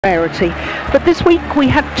rarity. But this week we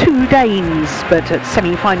had 2 Danes, but at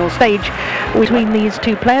semi-final stage between these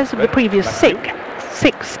two players of the previous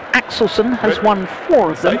six, Axelsen has won 4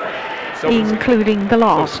 of them, including the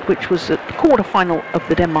last, which was at the quarter-final of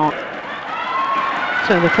the Denmark.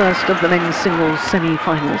 So the first of the men's singles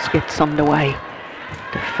semi-finals gets underway.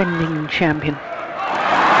 Defending champion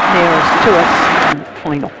nearest to us in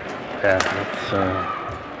final. Yeah,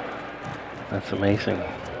 that's amazing.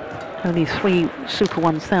 Only 3 Super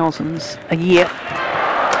 1000s a year.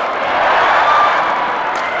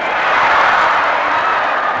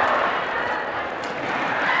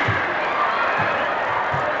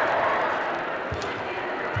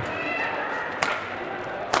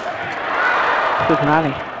 Good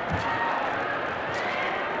rally.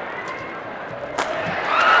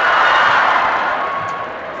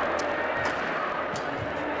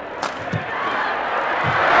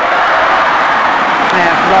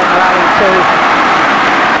 Long rally too.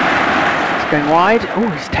 It's going wide. Oh,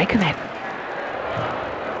 he's taken it.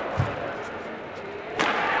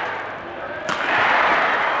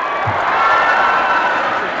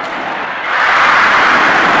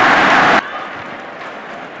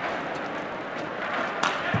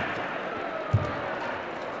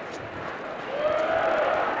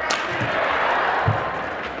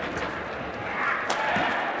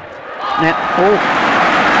 Net. Oh,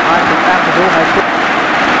 I think that was almost.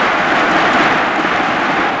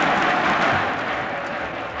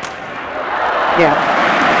 Yeah,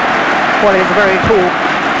 well, it's very cool.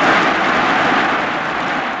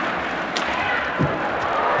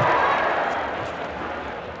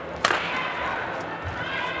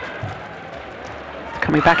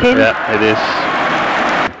 Coming back in. Yeah, it is.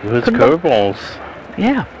 With curveballs.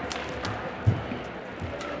 Yeah.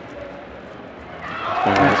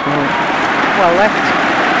 That's well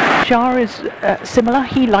left. Jar is similar.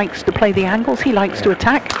 He likes to play the angles. He likes to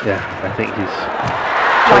attack. Yeah, I think he's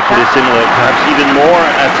totally similar, perhaps even more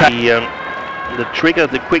at the trigger,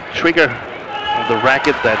 the quick trigger of the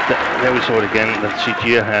racket that there we saw it again, that Zii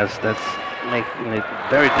Jia has. That's making it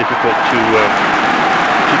very difficult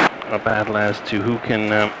to a battle as to who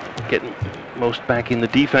can get most back in the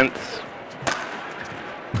defense.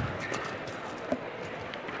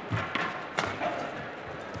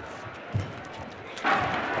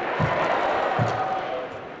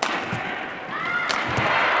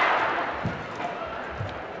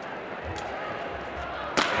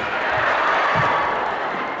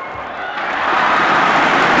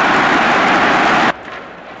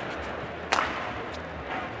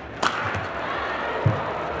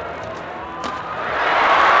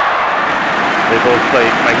 They both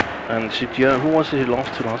played, and Zii Jia, who was it he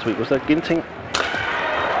lost to last week? Was that Ginting?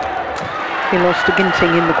 He lost to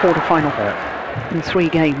Ginting in the quarter-final in 3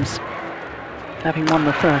 games, having won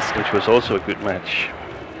the first. Which was also a good match.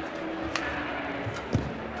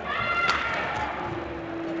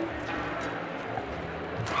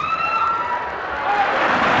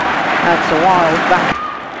 That's a wild back.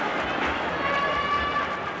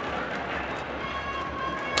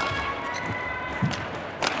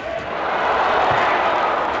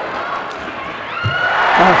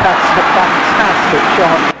 Oh, that's a fantastic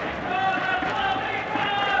shot.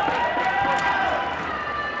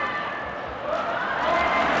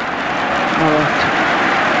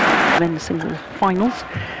 Men's singles finals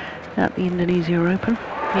at the Indonesia Open.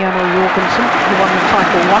 Jan Jorgensen, who won the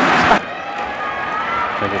title once.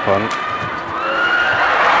 Beg your pardon.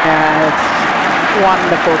 Yeah, it's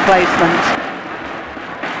wonderful placement.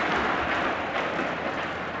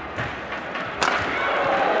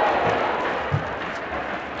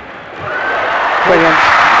 Brilliant.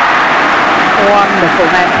 Wonderful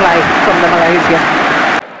net play from the Malaysia.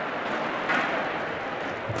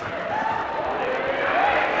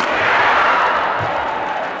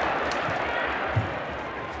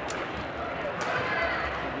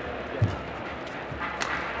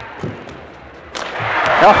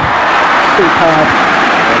 Oh, superb.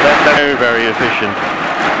 Well, that's very, very efficient.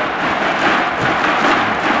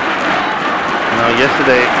 Now,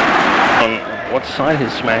 yesterday, on what side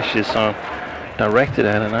his smashes are directed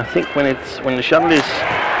at, and I think when the shuttle is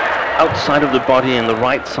outside of the body and the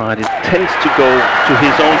right side, it tends to go to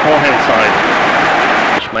his own forehand side.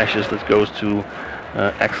 Smashes that goes to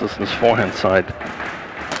Axelsen's forehand side,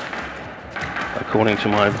 according to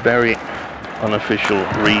my very unofficial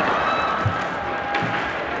read.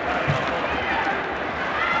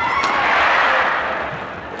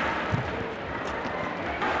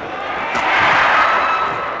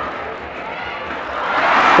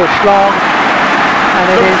 Push long, and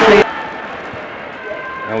it is.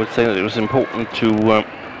 I would say that it was important to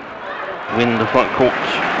win the front court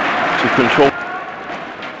to control.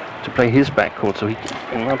 to play his backcourt, so he,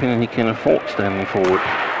 in my opinion, he can afford standing forward.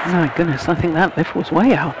 My goodness, I think that lift was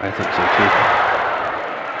way out. I think so too.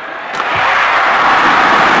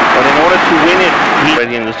 But in order to win it, he's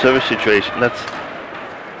ready in the service situation. That's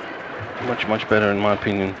much better in my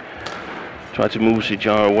opinion. Try to move Zii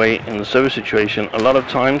Jia away in the service situation a lot of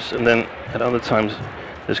times, and then at other times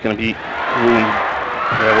there's going to be room.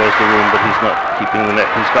 There was the room, but he's not keeping the net.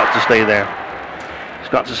 He's got to stay there. He's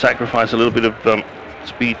got to sacrifice a little bit of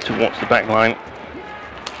speed towards the back line.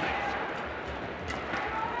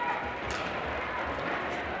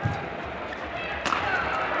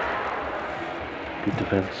 Good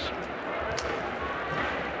defense.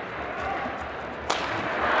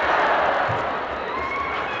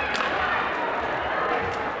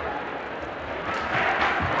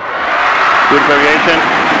 Good variation,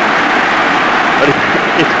 but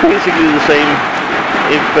it's basically the same.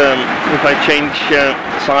 If I change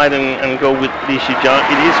side and go with Lee Zii Jia,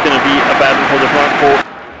 it is going to be a battle for the front court.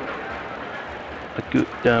 A good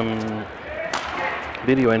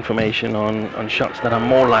video information on shots that are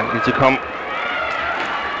more likely to come.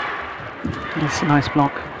 It's a nice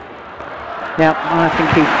block. Yeah, I think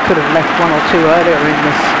he could have left one or two earlier in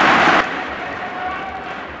this.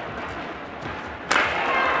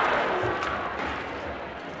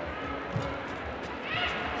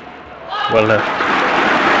 Well left.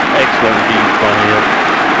 Excellent beat by him.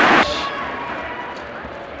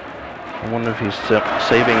 I wonder if he's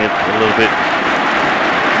saving it a little bit.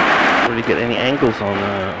 Really get any angles on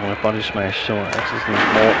a body smash, so Axelsen is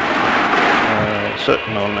more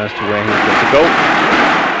certain on as to where he's going to go.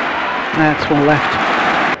 That's well left.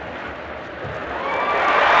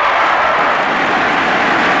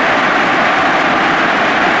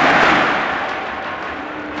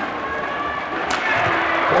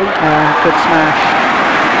 Good smash.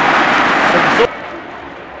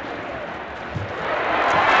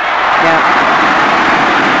 Yeah.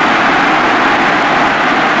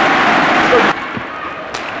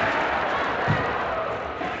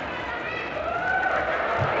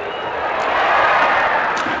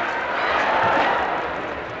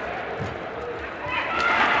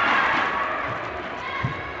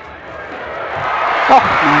 Oh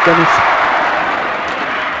my goodness.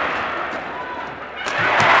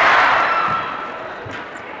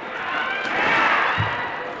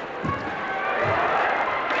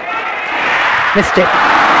 Missed it.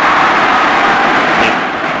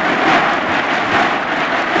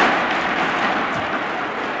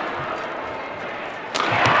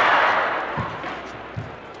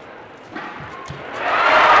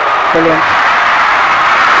 Brilliant.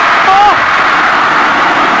 Oh!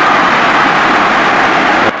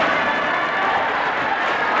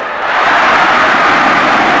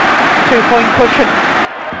 Two-point cushion.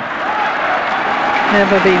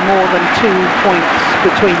 Never be more than 2 points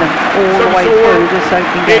between them all the way through this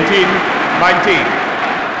opening game. 18-19.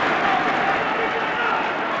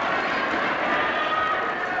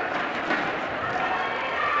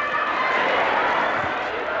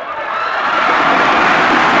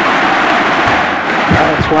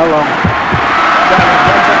 That's well long.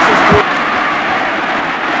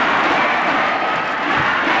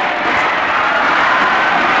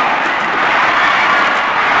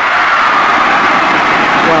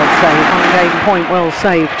 Well saved, one-game point well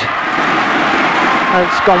saved.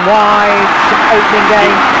 It's gone wide, opening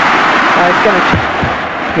game. It's going to,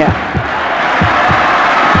 yeah.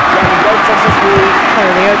 Oh,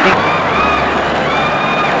 the opening.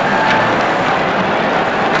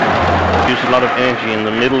 Use a lot of energy in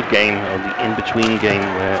the middle game or the in-between game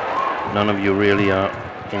where none of you really are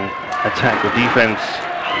in attack or defense.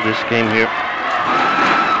 This game here,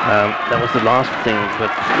 that was the last thing,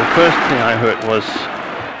 but the first thing I heard was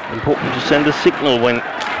important to send a signal when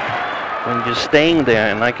you're staying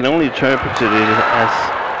there, and I can only interpret it as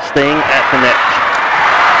staying at the net.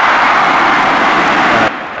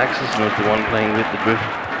 Axelsen is the one playing with the drift,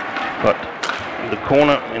 but the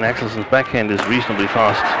corner in Axelsen's backhand is reasonably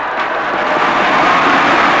fast.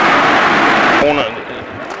 Corner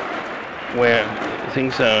where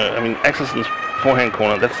things are, I mean, Axelsen's forehand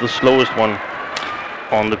corner, that's the slowest one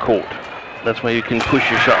on the court. That's where you can push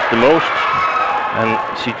your shots the most. And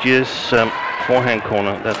Zii Jia's forehand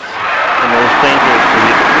corner, that's the most dangerous to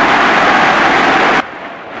hit.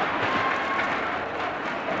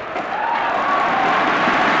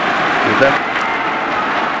 With that,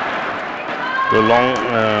 the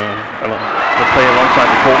play alongside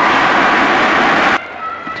the court.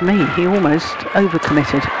 To me, he almost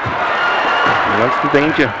overcommitted. Well, that's the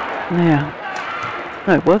danger. Yeah.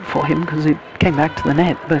 No, it worked for him because it came back to the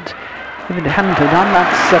net, but if it hadn't have done,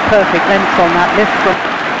 that's a perfect length on that lift from.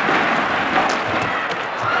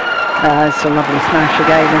 It's a lovely smash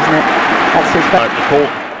again, isn't it? That's his At the court,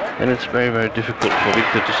 and it's very, very difficult for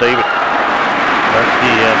Victor to save it. That's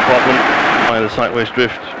the problem by the sideways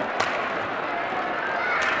drift.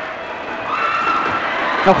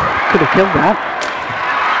 Oh, could have killed that.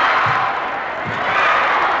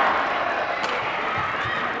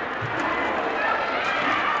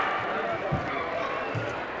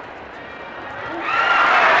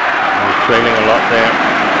 He's trailing a lot there.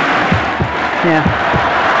 Yeah.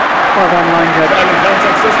 Well done, line judge.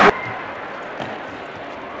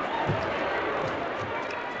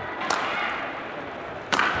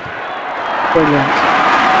 Brilliant.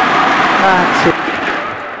 That's it.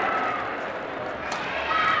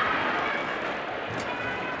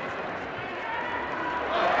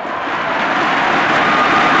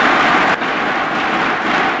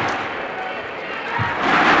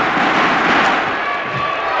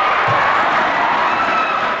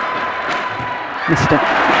 Missed it.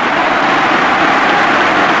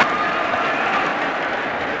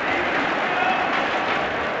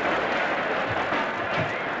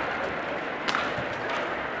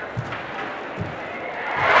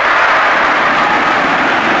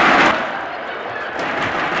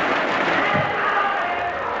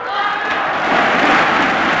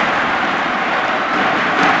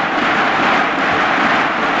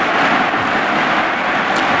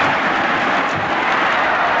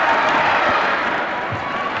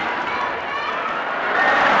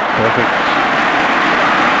 Perfect.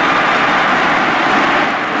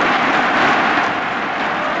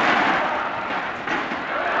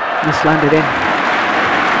 Just landed in.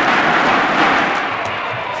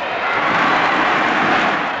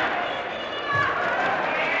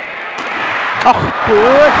 Oh,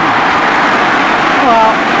 good.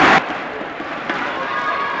 Well.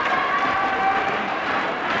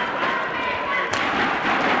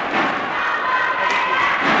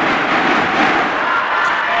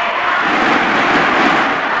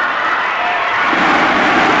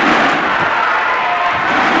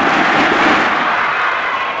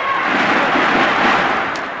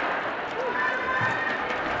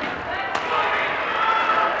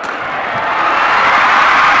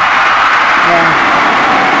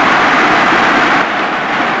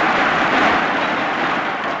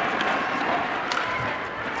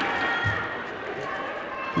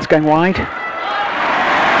 It's going wide.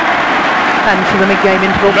 And to the mid-game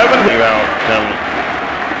interval.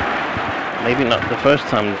 Maybe not the first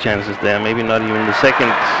time the chance is there, maybe not even the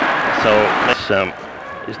second. So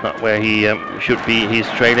this is not where he should be. He's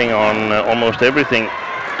trailing on almost everything.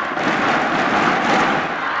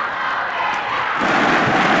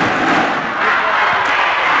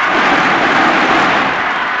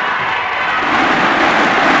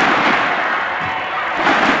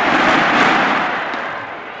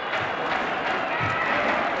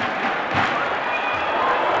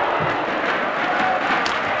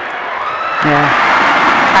 Yeah,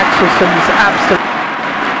 Axelsen's absolutely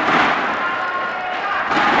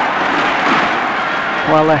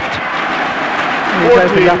well left. He's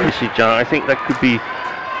opened up. Lee Zii Jia, I think that could be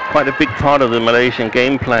quite a big part of the Malaysian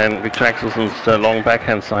game plan, Victor Axelsen's long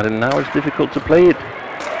backhand side, and now it's difficult to play it.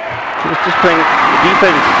 He was just playing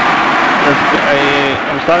defense.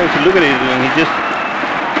 I'm starting to look at it, and he just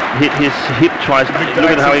hit his hip twice.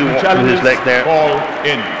 Look at how he walked with his leg there. Ball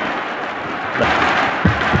in.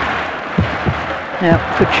 Yeah,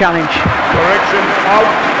 good challenge. Correction out.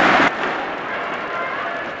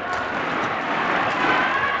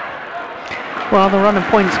 Well, the run of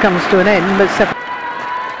points comes to an end, but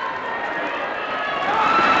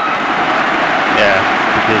yeah,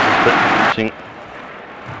 because it's using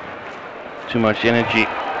too much energy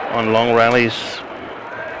on long rallies.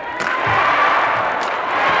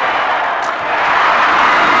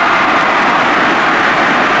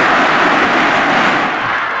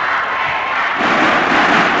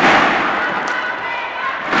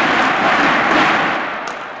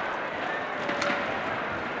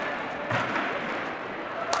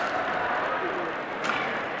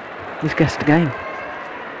 He's guessed the game.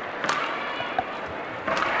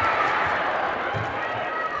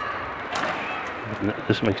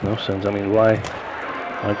 This makes no sense. I mean, why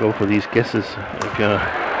go for these guesses if you're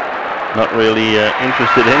not really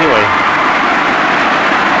interested anyway?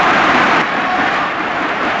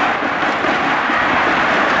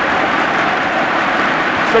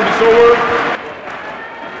 Service over.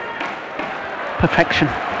 Perfection.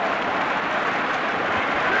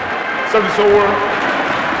 Service over.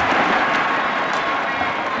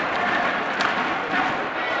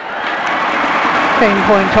 Game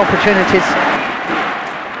point opportunities.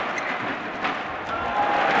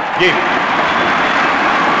 Game.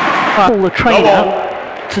 All the trainer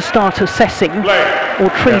to start assessing or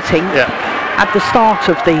treating at the start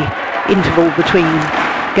of the interval between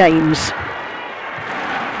games.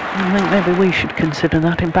 I think maybe we should consider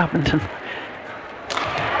that in badminton.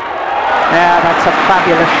 Yeah, that's a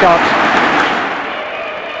fabulous shot.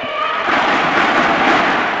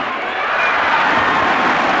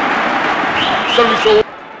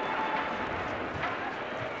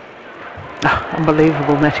 Oh,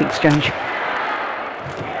 unbelievable net exchange.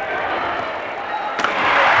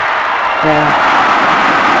 Yeah.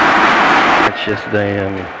 Match yesterday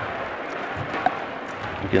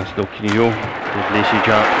against Dokyo with Lee Zii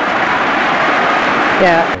Jia.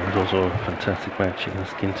 Yeah. It was also a fantastic match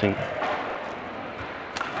against Ginting.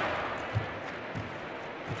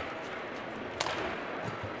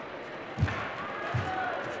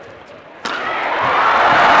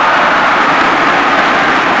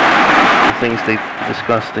 Things they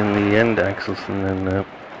discussed in the end, Axelsen and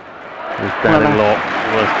his dad-in-law,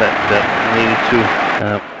 was that he needed to.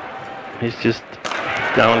 He's just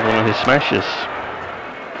down one of his smashes.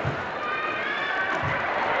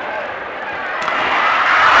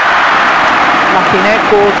 Lucky net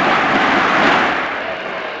ball.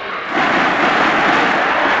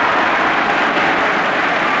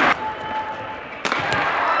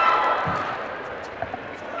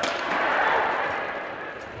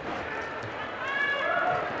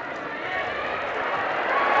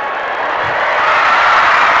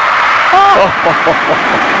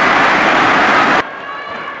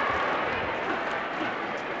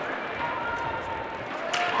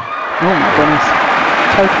 Oh my goodness,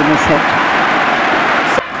 totally mishit.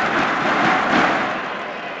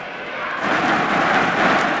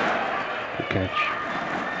 Good catch.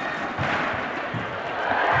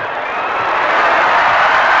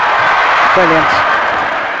 Brilliant.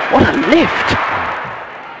 What a lift.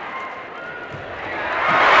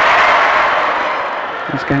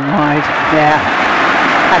 He's going wide. Yeah,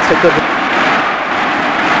 that's a good one.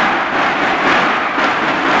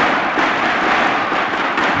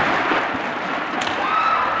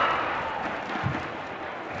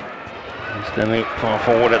 Standing far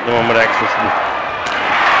forward at the moment, Axelsen.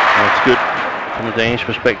 That's good from the Danish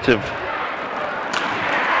perspective.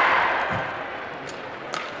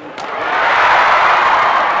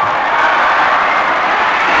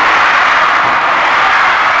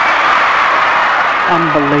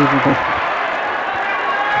 Unbelievable.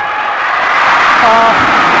 Oh,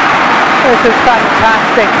 this is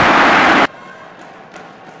fantastic.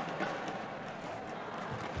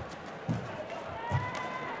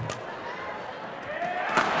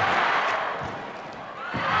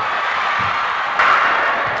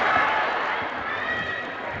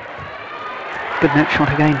 Good net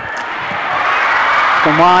shot again. It's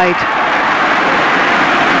gone wide.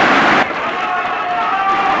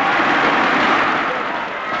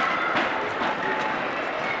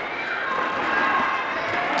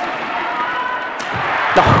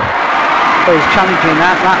 Oh, he's challenging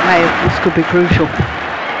that. This could be crucial.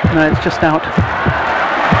 No, it's just out.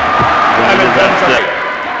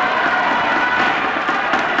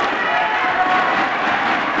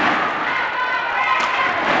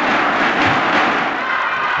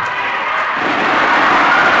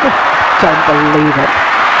 Don't believe it.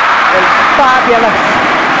 It's fabulous.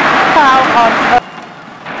 How on earth?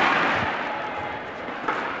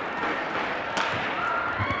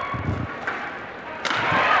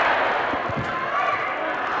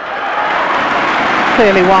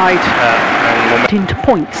 Clearly wide. Into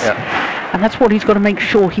points. And that's what he's got to make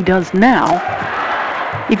sure he does now.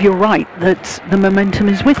 If you're right, that the momentum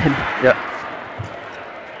is with him. Yeah.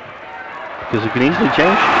 Because it can easily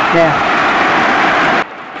change. Yeah.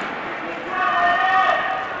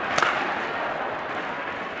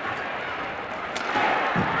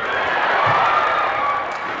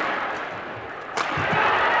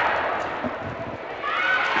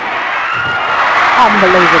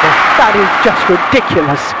 Unbelievable. That is just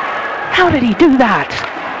ridiculous. How did he do that?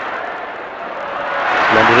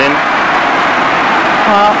 Landed in.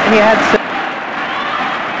 Well, he had some...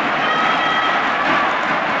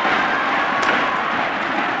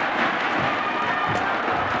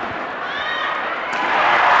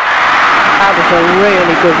 That was a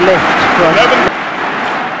really good lift.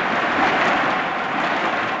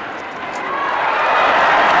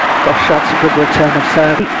 Gosh, that's a good return of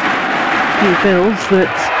service. He feels that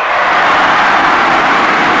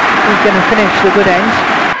he's going to finish the good end.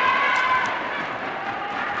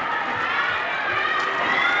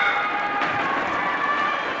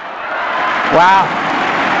 Wow,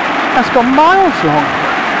 that's gone miles long.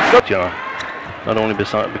 Yeah, not only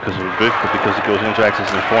because of the drift, but because it goes into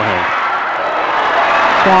Axelsen's forehand.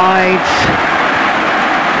 Wide.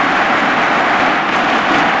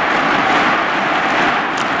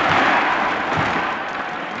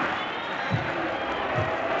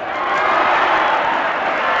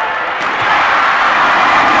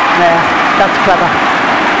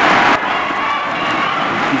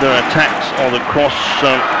 either attacks or the cross.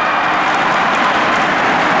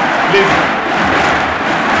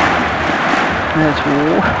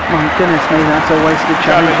 My goodness me, that's a wasted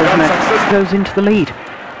challenge, isn't it? Goes into the lead.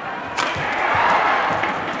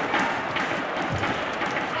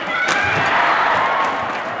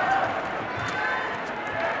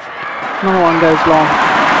 Another one goes long.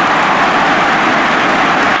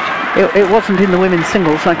 It wasn't in the women's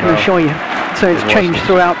singles, I can assure you. So it's changed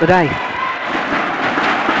throughout the day.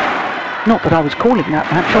 Not that I was calling that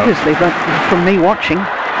match, obviously, but from me watching.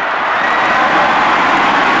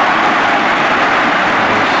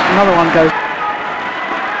 Another one goes.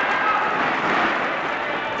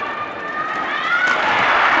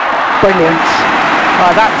 Brilliant.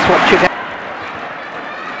 Oh, that's what you get.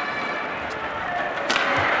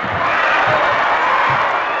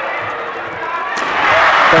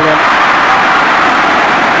 Brilliant.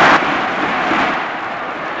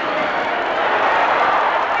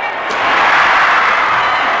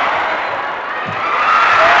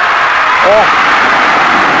 Oh,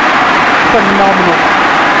 phenomenal.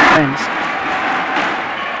 Friends.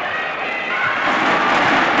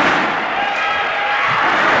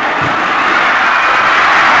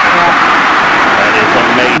 That is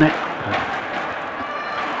amazing.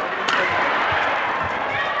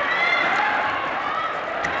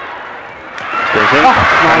 Oh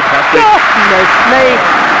my goodness me!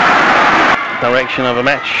 Direction of a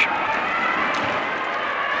match.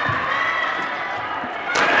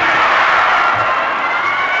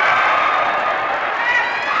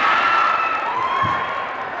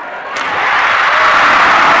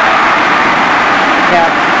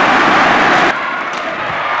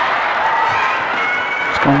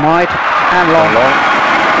 It's gone wide and long.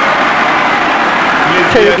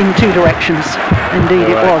 In two directions. Indeed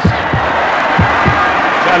it was.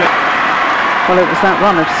 Well, it was that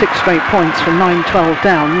run of 6 straight points from 9-12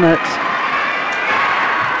 down that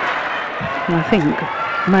I think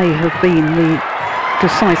may have been the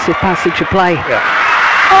decisive passage of play. Yeah.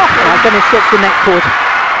 Oh my goodness, gets the net cord.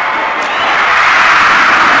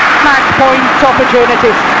 Match point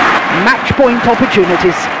opportunities. Match point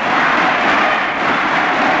opportunities.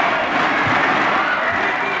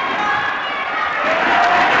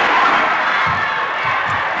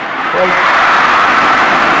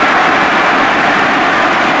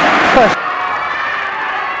 First.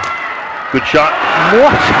 Good shot.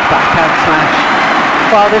 What a backhand smash.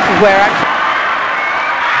 Well, this is where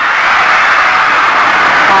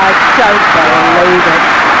I don't believe it.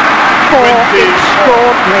 4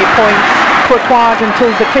 extraordinary points required until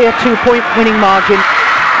the clear 2-point winning margin.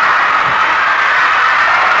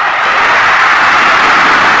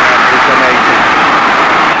 That is amazing.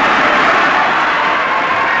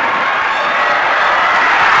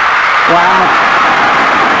 Wow.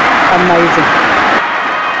 Amazing.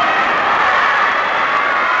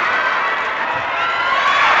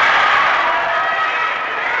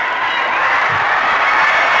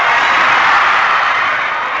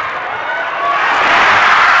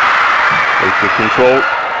 Take the control.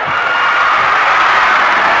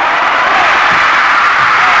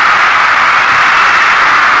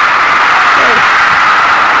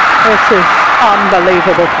 This is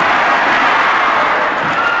unbelievable.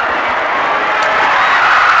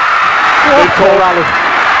 What a rally.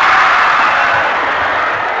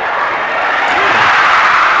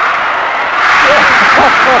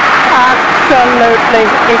 Absolutely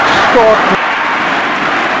extraordinary.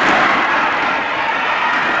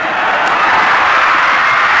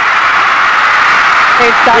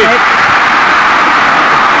 He's done it.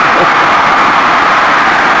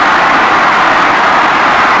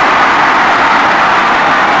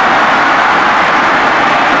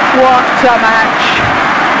 What a match.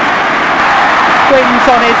 Wins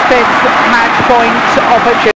on his 5th match point opportunity.